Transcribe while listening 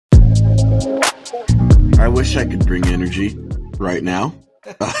I wish I could bring energy right now.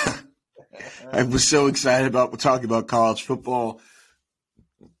 I was so excited about talking about college football.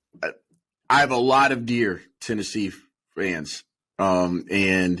 I have a lot of dear Tennessee fans,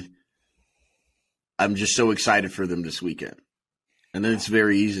 and I'm just so excited for them this weekend. And then it's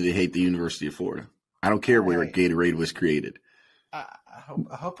very easy to hate the University of Florida. I don't care where Gatorade was created. I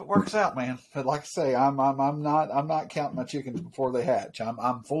hope it works out, man. But like I say, I'm not counting my chickens before they hatch.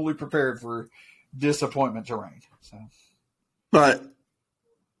 I'm fully prepared for disappointment to reign. So, but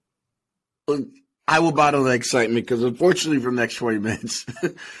I will bottle the excitement because unfortunately, for the next 20 minutes,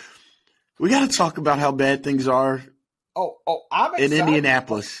 we got to talk about how bad things are. I'm excited. In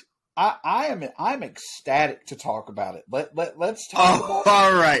Indianapolis. I'm ecstatic to talk about it. Let's talk about it.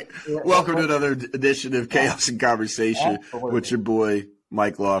 All right. Welcome to another edition of Chaos and Conversation with your boy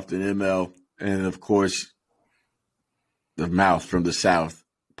Mike Lofton, ML, and of course the mouth from the South,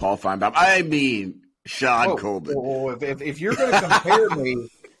 Paul Feinbaum. I mean Shawn Coleman. If you're going to compare me,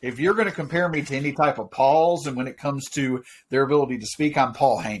 if you're going to compare me to any type of Pauls, and when it comes to their ability to speak, I'm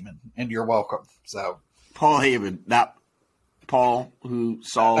Paul Heyman, and you're welcome. So Paul Heyman, not Paul who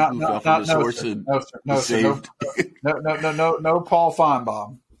fell from the source and saved. No, Paul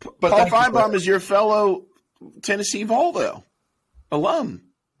Feinbaum. But Paul Feinbaum is your fellow Tennessee Vol, though, alum.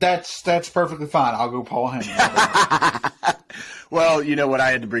 That's perfectly fine. I'll go Paul Heyman. Well, you know what?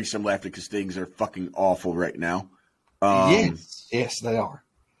 I had to bring some laughter because things are fucking awful right now. Yes, they are.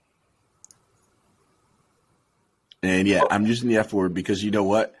 And yeah, I'm using the F word because you know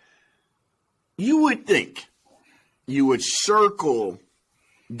what? You would think you would circle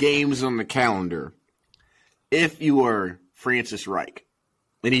games on the calendar if you were Francis Reich.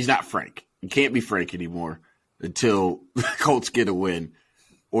 And he's not Frank. He can't be Frank anymore until the Colts get a win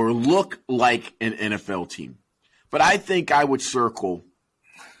or look like an NFL team. But I think I would circle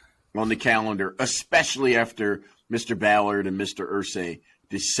on the calendar, especially after Mr. Ballard and Mr. Irsay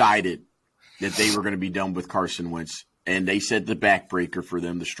decided that they were going to be done with Carson Wentz. And they said the backbreaker for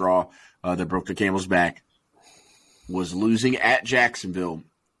them, the straw that broke the camel's back, was losing at Jacksonville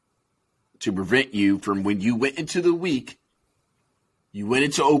to prevent you from when you went into the week, you went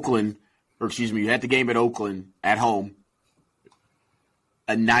into Oakland, you had the game at Oakland at home,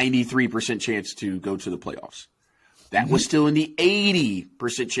 a 93% chance to go to the playoffs. That was still in the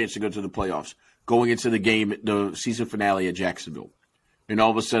 80% chance to go to the playoffs going into the game, the season finale at Jacksonville. And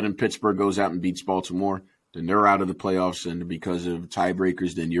all of a sudden, Pittsburgh goes out and beats Baltimore. Then they're out of the playoffs. And because of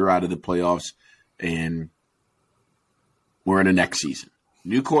tiebreakers, then you're out of the playoffs. And we're in the next season.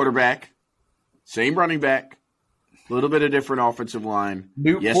 New quarterback, same running back, a little bit of different offensive line.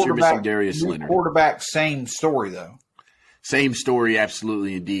 You're missing Darius Leonard. Quarterback, same story, though. Same story,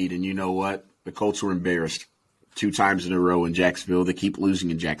 absolutely, indeed. And you know what? The Colts were embarrassed 2 times in a row in Jacksonville. They keep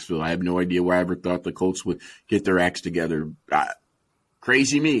losing in Jacksonville. I have no idea why I ever thought the Colts would get their acts together.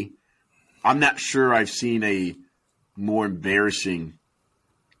 Crazy me. I'm not sure I've seen a more embarrassing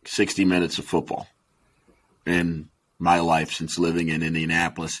 60 minutes of football in my life since living in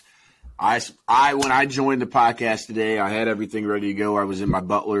Indianapolis. When I joined the podcast today, I had everything ready to go. I was in my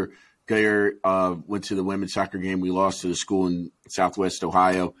Butler gear, went to the women's soccer game. We lost to the school in Southwest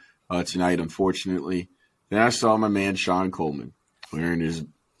Ohio tonight, unfortunately. Then I saw my man Shawn Coleman wearing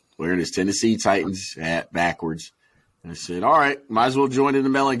his Tennessee Titans hat backwards. And I said, all right, might as well join in the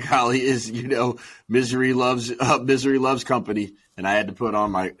melancholy misery loves company. And I had to put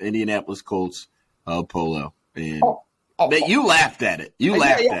on my Indianapolis Colts polo. And you laughed at it. You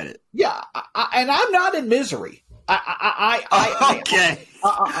laughed at it. Yeah, and I'm not in misery. Okay.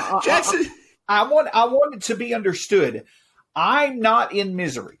 Jackson. I want it to be understood. I'm not in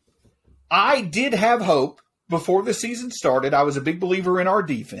misery. I did have hope before the season started. I was a big believer in our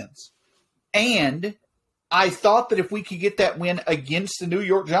defense. And I thought that if we could get that win against the New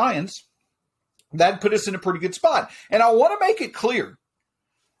York Giants, that'd put us in a pretty good spot. And I want to make it clear,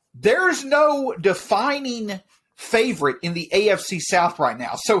 there's no defining favorite in the AFC South right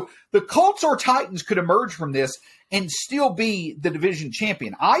now. So the Colts or Titans could emerge from this and still be the division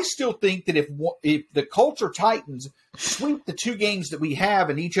champion. I still think that if the Colts or Titans sweep the 2 games that we have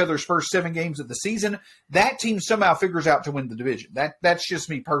in each other's first 7 games of the season, that team somehow figures out to win the division. That's just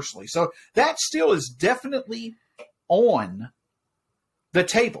me personally. So that still is definitely on the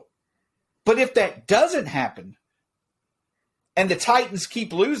table. But if that doesn't happen and the Titans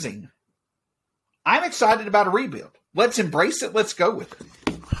keep losing, I'm excited about a rebuild. Let's embrace it. Let's go with it.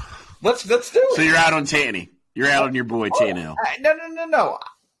 Let's do it. So you're out on Tanny. You're out on your boy Tannehill. No.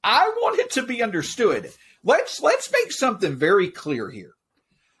 I want it to be understood. Let's make something very clear here.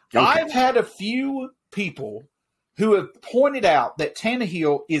 Okay. I've had a few people who have pointed out that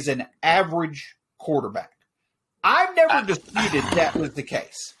Tannehill is an average quarterback. I've never disputed that was the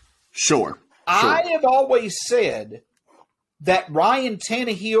case. Sure. I have always said that Ryan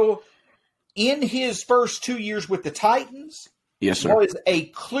Tannehill, in his first 2 years with the Titans, was a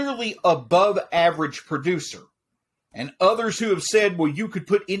clearly above average producer. And others who have said, well, you could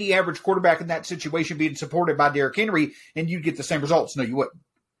put any average quarterback in that situation being supported by Derrick Henry and you'd get the same results. No, you wouldn't.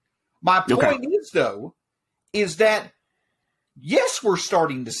 My point is, though, is that, yes, we're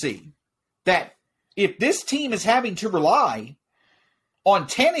starting to see that if this team is having to rely on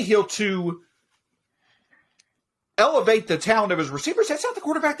Tannehill to elevate the talent of his receivers, that's not the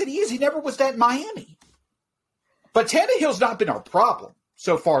quarterback that he is. He never was that in Miami. But Tannehill's not been our problem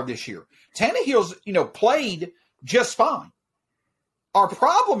so far this year. Tannehill's, played just fine. Our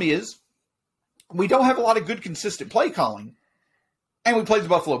problem is we don't have a lot of good, consistent play calling, and we played the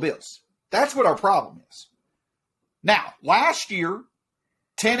Buffalo Bills. That's what our problem is. Now, last year,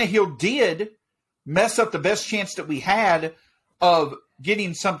 Tannehill did mess up the best chance that we had of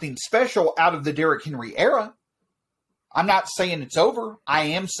getting something special out of the Derrick Henry era. I'm not saying it's over. I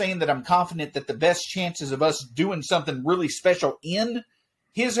am saying that I'm confident that the best chances of us doing something really special in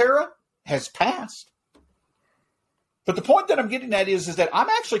his era has passed. But the point that I'm getting at is that I'm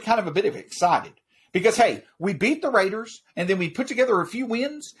actually kind of a bit excited. Because, hey, we beat the Raiders, and then we put together a few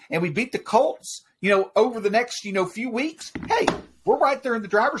wins, and we beat the Colts, over the next, few weeks. Hey, we're right there in the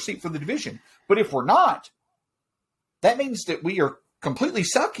driver's seat for the division. But if we're not, that means that we are completely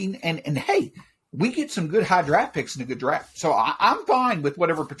sucking, and hey, we get some good high draft picks in a good draft. So I'm fine with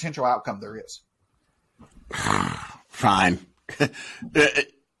whatever potential outcome there is. Fine.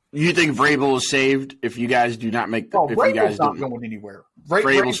 You think Vrabel is saved if you guys do not make the – Vrabel's not going anywhere.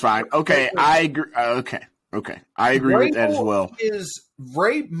 Vrabel's fine. Okay, I agree. Okay. I agree with that as well.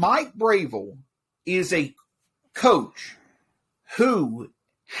 Mike Vrabel is a coach who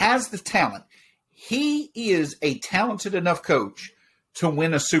has the talent. He is a talented enough coach to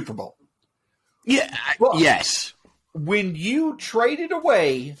win a Super Bowl. Yeah, yes. When you traded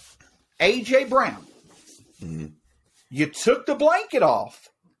away A.J. Brown, you took the blanket off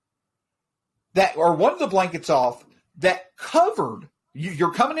one of the blankets off that covered.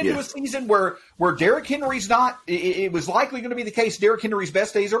 You're coming into a season where Derrick Henry's not. It was likely going to be the case. Derrick Henry's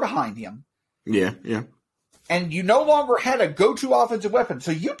best days are behind him. Yeah. And you no longer had a go-to offensive weapon,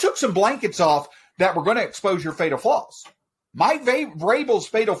 so you took some blankets off that were going to expose your fatal flaws. Mike Vrabel's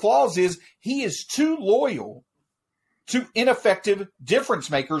fatal flaws is he is too loyal to ineffective difference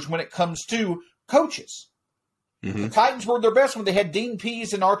makers when it comes to coaches. The Titans were their best when they had Dean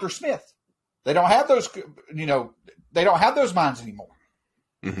Pease and Arthur Smith. They don't have those, they don't have those minds anymore.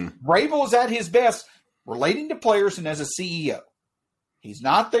 Vrabel is at his best relating to players and as a CEO. He's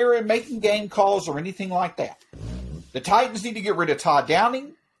not there in making game calls or anything like that. The Titans need to get rid of Todd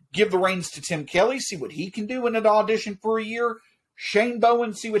Downing, give the reins to Tim Kelly, see what he can do in an audition for a year. Shane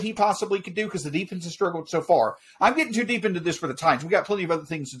Bowen, see what he possibly could do because the defense has struggled so far. I'm getting too deep into this for the Titans. We've got plenty of other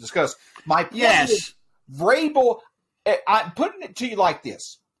things to discuss. My point is, Vrabel, I'm putting it to you like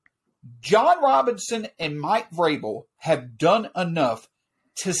this. John Robinson and Mike Vrabel have done enough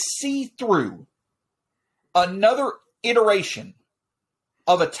to see through another iteration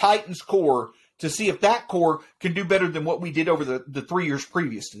of a Titans core to see if that core can do better than what we did over the 3 years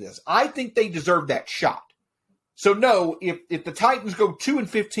previous to this. I think they deserve that shot. So, no, if the Titans go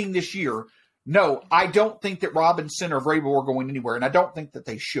 2-15 this year, no, I don't think that Robinson or Vrabel are going anywhere, and I don't think that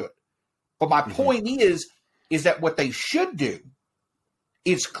they should. But my point is that what they should do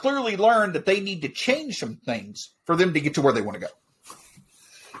is clearly learn that they need to change some things for them to get to where they want to go.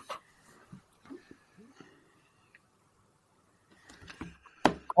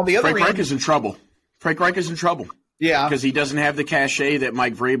 On the other Frank Reich is in trouble. Frank Reich is in trouble. Yeah. Because he doesn't have the cachet that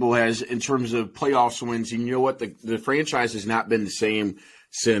Mike Vrabel has in terms of playoffs wins. And you know what? The franchise has not been the same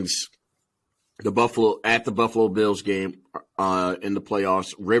since the Buffalo Bills game in the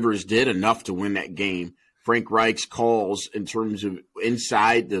playoffs. Rivers did enough to win that game. Frank Reich's calls in terms of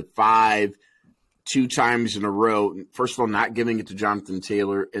inside the 5 2 times in a row. First of all, not giving it to Jonathan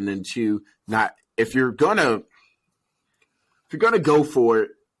Taylor, and then 2, not if you're gonna go for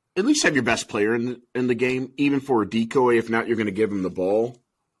it, at least have your best player in the game, even for a decoy. If not, you're going to give him the ball.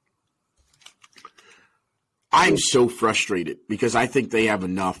 I'm so frustrated because I think they have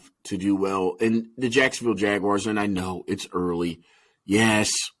enough to do well. And the Jacksonville Jaguars, and I know it's early. Yes,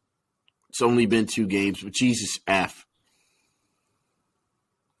 it's only been 2 games, but Jesus F.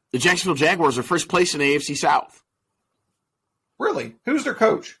 The Jacksonville Jaguars are first place in the AFC South. Really? Who's their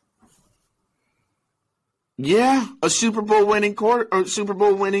coach? Yeah, a Super Bowl winning coach,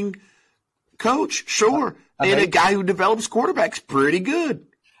 sure. And a guy who develops quarterbacks pretty good.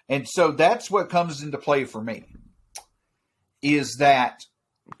 And so that's what comes into play for me, is that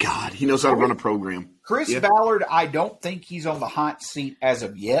God, he knows how to run a program. Chris Ballard, I don't think he's on the hot seat as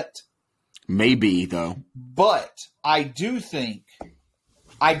of yet. Maybe, though. But I do think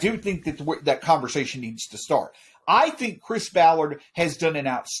that conversation needs to start. I think Chris Ballard has done an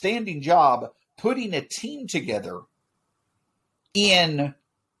outstanding job putting a team together in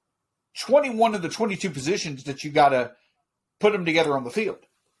 21 of the 22 positions that you got to put them together on the field.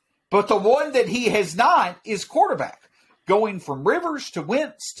 But the one that he has not is quarterback. Going from Rivers to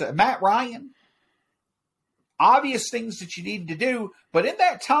Wentz to Matt Ryan. Obvious things that you need to do. But in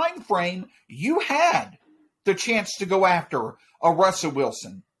that time frame, you had the chance to go after a Russell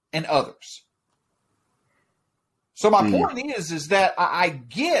Wilson and others. So my point is that I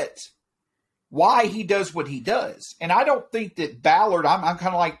get why he does what he does. And I don't think that Ballard, I'm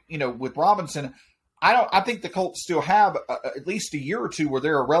kind of like, with Robinson, I think the Colts still have at least a year or two where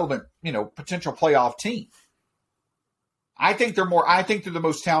they're a relevant, potential playoff team. I think they're the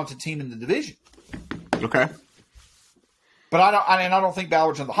most talented team in the division. Okay. But I don't think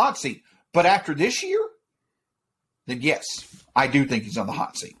Ballard's on the hot seat. But after this year, then yes, I do think he's on the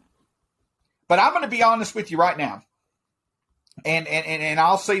hot seat. But I'm going to be honest with you right now. And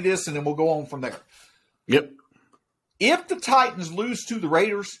I'll say this and then we'll go on from there. Yep. If the Titans lose to the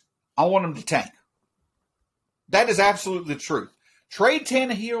Raiders, I want them to tank. That is absolutely the truth. Trade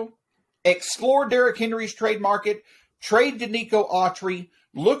Tannehill, explore Derrick Henry's trade market, trade Danico Autry,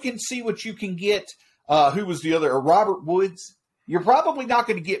 look and see what you can get. Who was the other? Robert Woods. You're probably not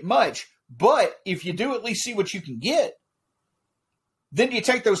going to get much, but if you do at least see what you can get, then you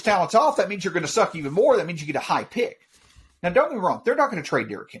take those talents off. That means you're going to suck even more. That means you get a high pick. Now, don't get me wrong. They're not going to trade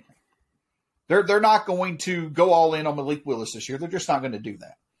Derrick Henry. They're not going to go all in on Malik Willis this year. They're just not going to do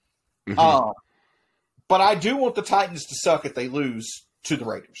that. Mm-hmm. But I do want the Titans to suck if they lose to the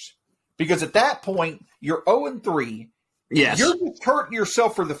Raiders. Because at that point, you're 0-3. Yes. You're just hurting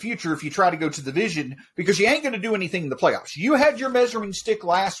yourself for the future if you try to go to the division because you ain't going to do anything in the playoffs. You had your measuring stick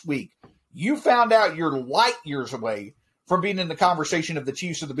last week. You found out you're light years away from being in the conversation of the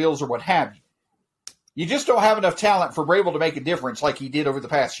Chiefs or the Bills or what have you. You just don't have enough talent for Vrabel to make a difference like he did over the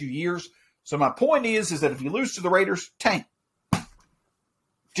past few years. So my point is that if you lose to the Raiders, tank.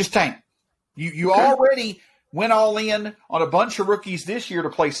 Just tank. You already went all in on a bunch of rookies this year to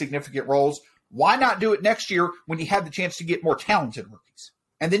play significant roles. Why not do it next year when you have the chance to get more talented rookies?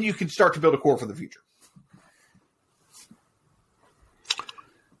 And then you can start to build a core for the future.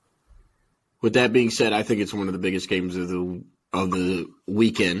 With that being said, I think it's one of the biggest games of the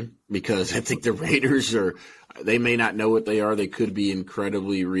weekend because I think the Raiders they may not know what they are. They could be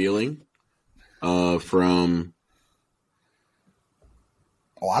incredibly reeling from.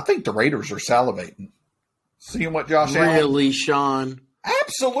 Oh, I think the Raiders are salivating. Seeing what Josh Allen. Really, Shawn?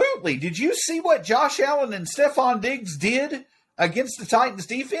 Absolutely. Did you see what Josh Allen and Stephon Diggs did against the Titans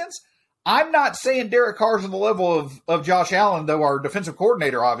defense? I'm not saying Derek Carr's on the level of Josh Allen, though our defensive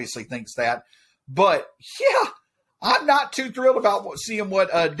coordinator obviously thinks that. But, yeah, I'm not too thrilled about seeing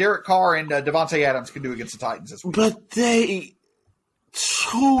what Derek Carr and Devontae Adams can do against the Titans this week. But Josh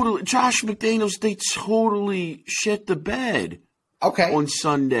McDaniels, they totally shit the bed on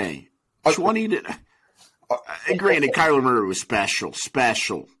Sunday. 20 to – granted, Kyler Murray was special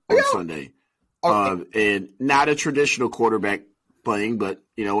on Sunday. And not a traditional quarterback playing, but,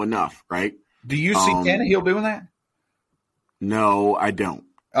 enough, right? Do you see Tannehill doing that? No, I don't.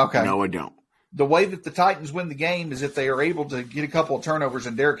 Okay. No, I don't. The way that the Titans win the game is if they are able to get a couple of turnovers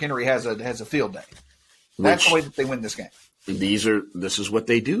and Derrick Henry has a field day. That's the way that they win this game. This is what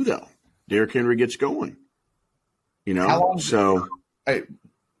they do, though. Derrick Henry gets going. So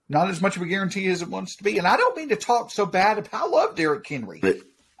not as much of a guarantee as it wants to be. And I don't mean to talk so bad. I love Derrick Henry.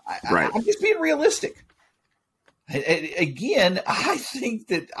 I'm just being realistic. Again, I think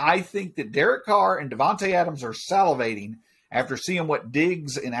that Derek Carr and Devontae Adams are salivating after seeing what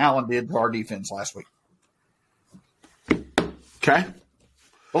Diggs and Allen did to our defense last week. Okay.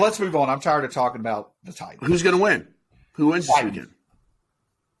 Well, let's move on. I'm tired of talking about the Titans. Who's going to win? Who wins this weekend?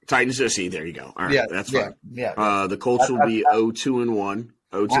 Titans. See, there you go. All right, that's fine. Yeah. The Colts will be 0-2-1.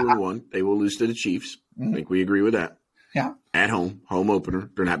 0-2-1. They will lose to the Chiefs. I think we agree with that. Yeah. At home opener.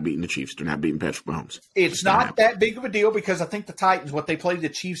 They're not beating the Chiefs. They're not beating Patrick Mahomes. It's not that big of a deal because I think the Titans, they played the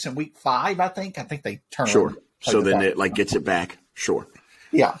Chiefs in week 5, I think they turn Sure. So then it gets it back. Sure.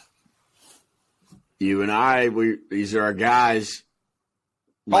 Yeah. You and I, these are our guys.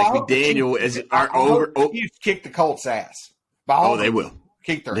 Mike McDaniel is our over. Chiefs kick the Colts' ass. They will.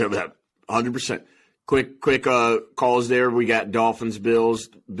 Kick their ass. 100%. Quick calls there. We got Dolphins, Bills.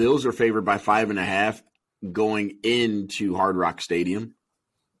 Bills are favored by 5.5 going into Hard Rock Stadium.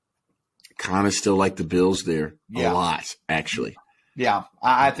 kind of still like the Bills there a lot, actually. Yeah,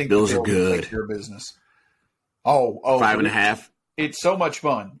 I think Bills the are good. Take care of business. Oh, 5.5. It's so much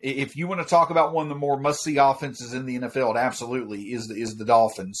fun. If you want to talk about one of the more must-see offenses in the NFL, it absolutely is the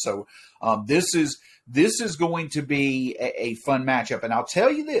Dolphins. So this is going to be a fun matchup. And I'll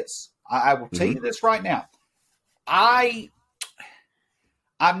tell you this. I will tell you this right now. I'm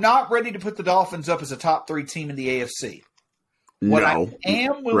not ready to put the Dolphins up as a top 3 team in the AFC. What I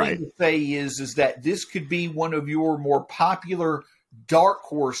am willing to say is that this could be one of your more popular dark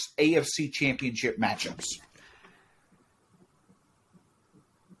horse AFC championship matchups.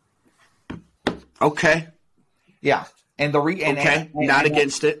 Okay. Yeah. And not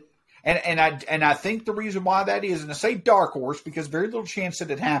against it. And I think the reason why that is, and I say dark horse because very little chance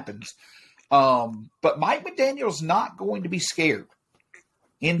that it happens. But Mike McDaniel's not going to be scared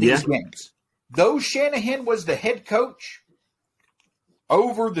in these games. Though Shanahan was the head coach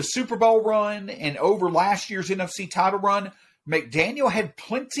over the Super Bowl run and over last year's NFC title run, McDaniel had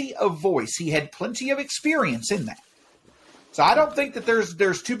plenty of voice. He had plenty of experience in that. So I don't think that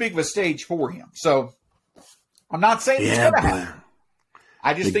there's too big of a stage for him. So I'm not saying it's going to happen.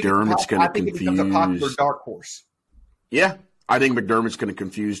 I just think it becomes a popular dark horse. Yeah, I think McDermott's going to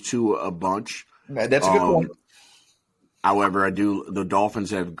confuse too a bunch. That's a good point. However, the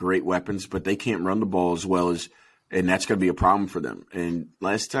Dolphins have great weapons, but they can't run the ball as well as, and that's going to be a problem for them. And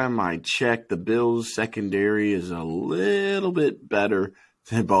last time I checked, the Bills' secondary is a little bit better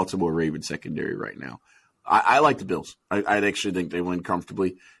than Baltimore Ravens' secondary right now. I like the Bills. I actually think they win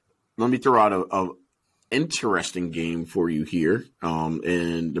comfortably. Let me throw out a interesting game for you here.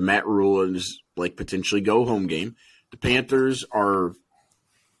 And the Matt Rule is like potentially go home game. The Panthers are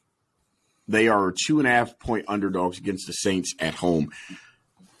 2.5 point underdogs against the Saints at home.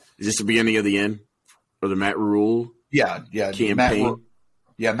 Is this the beginning of the end for the Matt Rule campaign?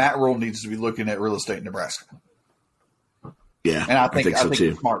 Matt Rule needs to be looking at real estate in Nebraska. Yeah, and I think so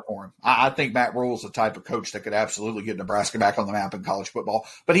too. It's smart for him. I think Matt Rule is the type of coach that could absolutely get Nebraska back on the map in college football.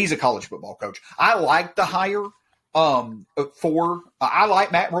 But he's a college football coach. I like the hire. I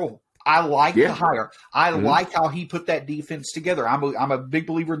like Matt Rule. I like the hire. I like how he put that defense together. I'm a big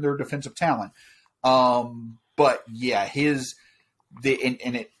believer in their defensive talent. But yeah,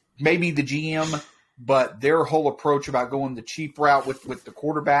 it may be the GM, but their whole approach about going the cheap route with the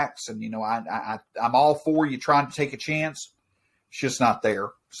quarterbacks, and I'm all for you trying to take a chance. It's just not there.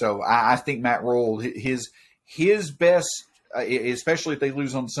 So I think Matt Rule, his best, especially if they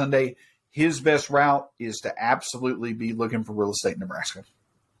lose on Sunday, his best route is to absolutely be looking for real estate in Nebraska.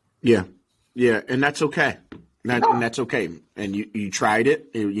 Yeah, and that's okay. And that's okay. And you tried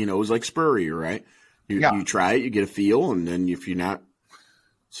it. It was like Spurrier, right? You try it, you get a feel, and then if you're not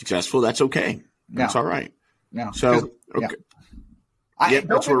successful, that's okay. That's all right. Yeah. So, okay.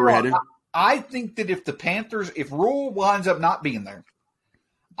 That's where we're headed. I think that if Rule winds up not being there,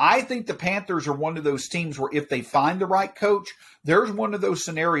 I think the Panthers are one of those teams where if they find the right coach, there's one of those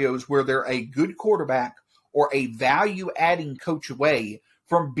scenarios where they're a good quarterback or a value-adding coach away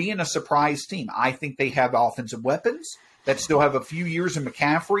from being a surprise team. I think they have offensive weapons that still have a few years in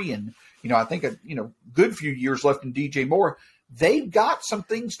McCaffrey and, I think a good few years left in DJ Moore. They've got some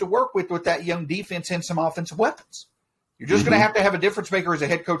things to work with that young defense and some offensive weapons. You're just going to have a difference maker as a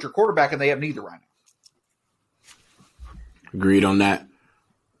head coach or quarterback, and they have neither right now. Agreed on that.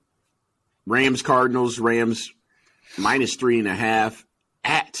 Rams minus 3.5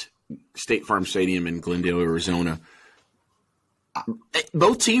 at State Farm Stadium in Glendale, Arizona.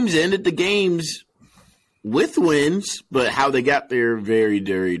 Both teams ended the games with wins, but how they got there, very,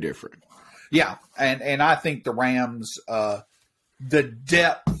 very different. Yeah, and I think the Rams, the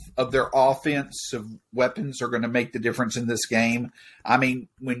depth of their offensive weapons are going to make the difference in this game. I mean,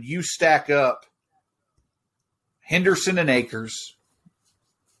 when you stack up Henderson and Akers,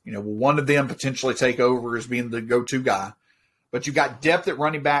 one of them potentially take over as being the go-to guy. But you got depth at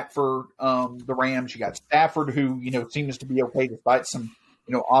running back for the Rams. You got Stafford, who seems to be okay despite some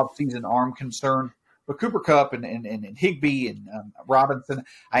off-season arm concern. But Cooper Kupp and Higbee and Robinson,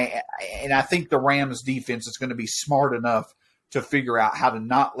 I think the Rams defense is going to be smart enough to figure out how to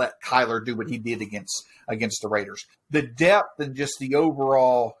not let Kyler do what he did against the Raiders. The depth and just the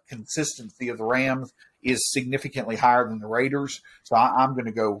overall consistency of the Rams is significantly higher than the Raiders. So I'm going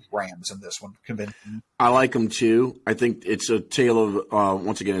to go Rams in this one. Convincing. I like them too. I think it's a tale of,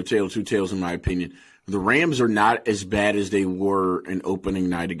 once again, a tale of two tales in my opinion. The Rams are not as bad as they were in opening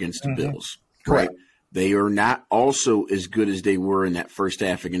night against the Bills. Correct. Right? They are not also as good as they were in that first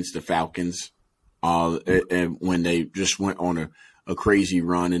half against the Falcons. When they just went on a crazy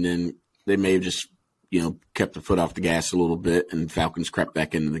run, and then they may have just kept the foot off the gas a little bit, and Falcons crept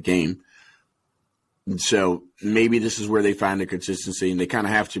back into the game. And so maybe this is where they find the consistency, and they kind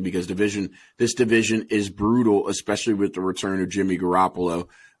of have to because this division is brutal, especially with the return of Jimmy Garoppolo.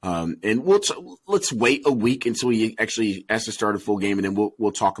 And let's wait a week until he actually has to start a full game, and then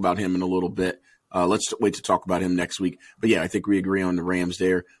we'll talk about him in a little bit. Let's wait to talk about him next week. But yeah, I think we agree on the Rams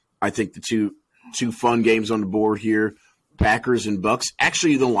there. I think the two fun games on the board here, Packers and Bucks.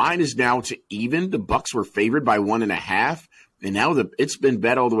 Actually, the line is now to even. The Bucks were favored by 1.5, and now it's been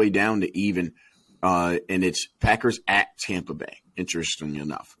bet all the way down to even. And it's Packers at Tampa Bay, interestingly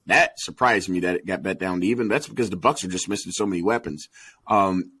enough. That surprised me that it got bet down to even. That's because the Bucs are just missing so many weapons.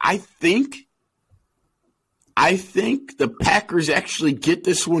 I think the Packers actually get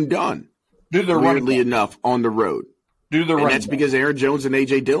this one done, weirdly enough, on the road. And that's because Aaron Jones and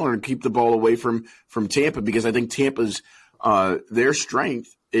A.J. Dillon keep the ball away from Tampa, because I think Tampa's their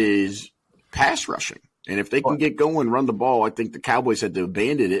strength is pass rushing. And if they can get going, run the ball, I think the Cowboys had to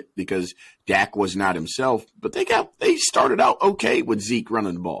abandon it because Dak was not himself. But they started out okay with Zeke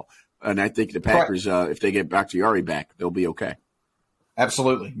running the ball. And I think the Packers, if they get Bakhtiari back, they'll be okay.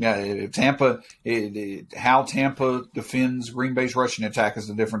 Absolutely. Yeah, how Tampa defends Green Bay's rushing attack is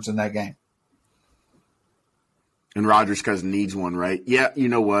the difference in that game. And Rodgers' cousin needs one, right? Yeah, you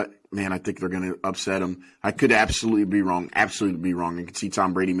know what? Man, I think they're going to upset him. I could absolutely be wrong. I can see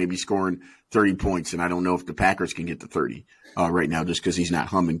Tom Brady maybe scoring 30 points, and I don't know if the Packers can get to 30 right now just because he's not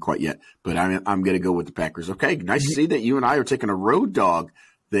humming quite yet. But I'm going to go with the Packers. Okay, nice to see that you and I are taking a road dog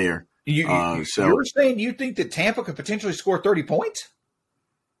there. You're saying you think that Tampa could potentially score 30 points?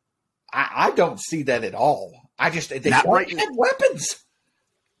 I don't see that at all. They don't have weapons.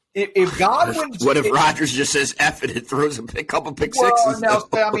 If Godwin's, what if Rodgers just says F it and throws a couple pick sixes? Now,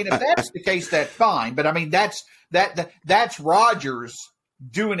 I mean, if that's the case, that's fine. But I mean, that's Rodgers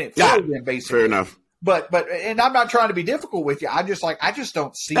doing it for them, basically. Fair enough. But and I'm not trying to be difficult with you. I just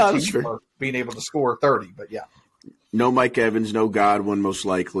don't see Tampa being able to score 30. But yeah, no Mike Evans, no Godwin, most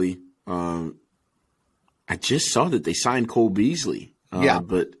likely. I just saw that they signed Cole Beasley.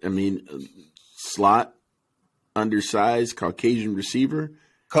 But I mean, slot, undersized, Caucasian receiver.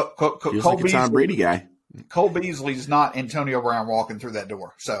 Feels like a Tom Brady guy. Cole Beasley's not Antonio Brown walking through that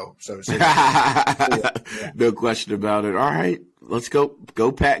door. So no question about it. All right, let's go.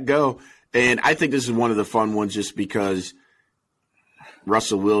 Go, Pat, go. And I think this is one of the fun ones just because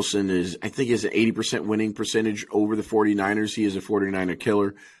Russell Wilson has an 80% winning percentage over the 49ers. He is a 49er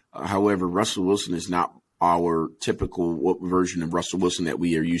killer. However, Russell Wilson is not our typical version of Russell Wilson that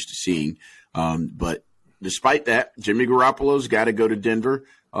we are used to seeing. But despite that, Jimmy Garoppolo's got to go to Denver.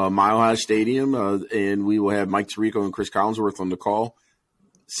 Mile High Stadium, and we will have Mike Tirico and Chris Collinsworth on the call.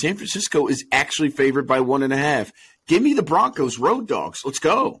 San Francisco is actually favored by 1.5. Give me the Broncos, road dogs. Let's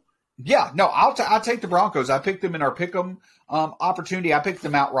go. Yeah, no, I'll take the Broncos. I picked them in our pick'em opportunity. I picked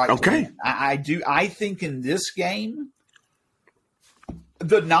them outright. Okay, I do. I think in this game,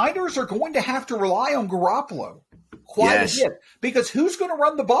 the Niners are going to have to rely on Garoppolo quite a bit because who's going to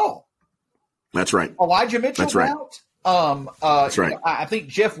run the ball? That's right. Elijah Mitchell's out. That's right. I think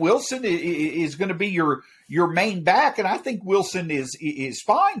Jeff Wilson is going to be your main back, and I think Wilson is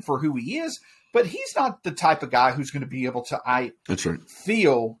fine for who he is, but he's not the type of guy who's going to be able to,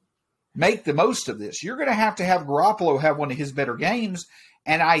 make the most of this. You're going to have Garoppolo have one of his better games,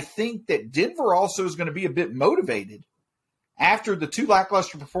 and I think that Denver also is going to be a bit motivated after the two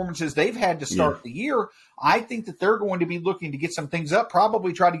lackluster performances they've had to start the year. I think that they're going to be looking to get some things up,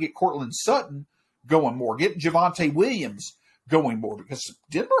 probably try to get Cortland Sutton going more, getting Javonte Williams going more, because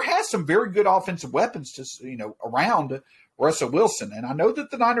Denver has some very good offensive weapons around Russell Wilson. And I know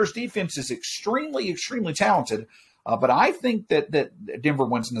that the Niners defense is extremely, extremely talented, but I think that Denver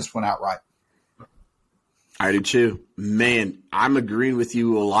wins in this one outright. I do too. Man, I'm agreeing with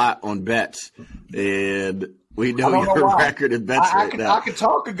you a lot on bets, and we know your record in bets now. I could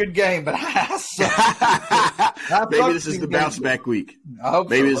talk a good game, but maybe this is the bounce back week.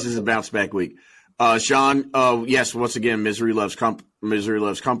 This is a bounce back week. Shawn, yes, once again, misery loves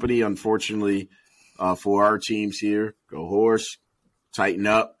company. Unfortunately, for our teams here, go horse, tighten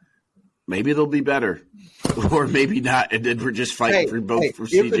up. Maybe they'll be better, or maybe not, and then we're just fighting for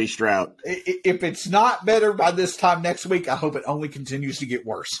C.J. Stroud. If it's not better by this time next week, I hope it only continues to get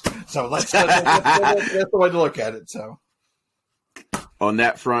worse. So that's the way to look at it. So, on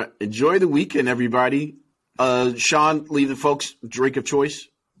that front, enjoy the weekend, everybody. Shawn, leave the folks drink of choice.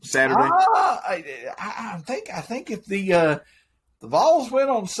 Saturday. I think if the Vols win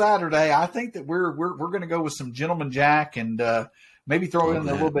on Saturday, I think that we're going to go with some Gentleman Jack and maybe throw in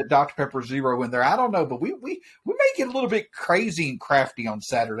a little bit Dr. Pepper Zero in there. I don't know, but we may get a little bit crazy and crafty on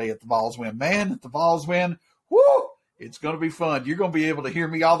Saturday if the Vols win. Man, if the Vols win, whoo! It's going to be fun. You're going to be able to hear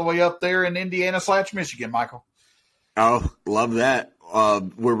me all the way up there in Indiana/Michigan, Michael. Oh, love that.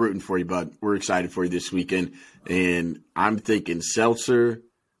 We're rooting for you, bud. We're excited for you this weekend. And I'm thinking seltzer,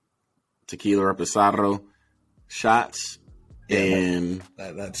 tequila reposado, shots, and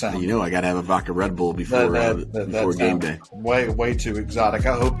that sounds. I got to have a vodka Red Bull before game day. Way too exotic.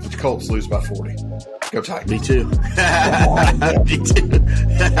 I hope the Colts lose by 40. Go Titans. Me too. Me too.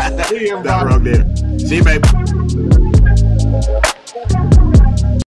 See you, Not wrong there. See you, babe.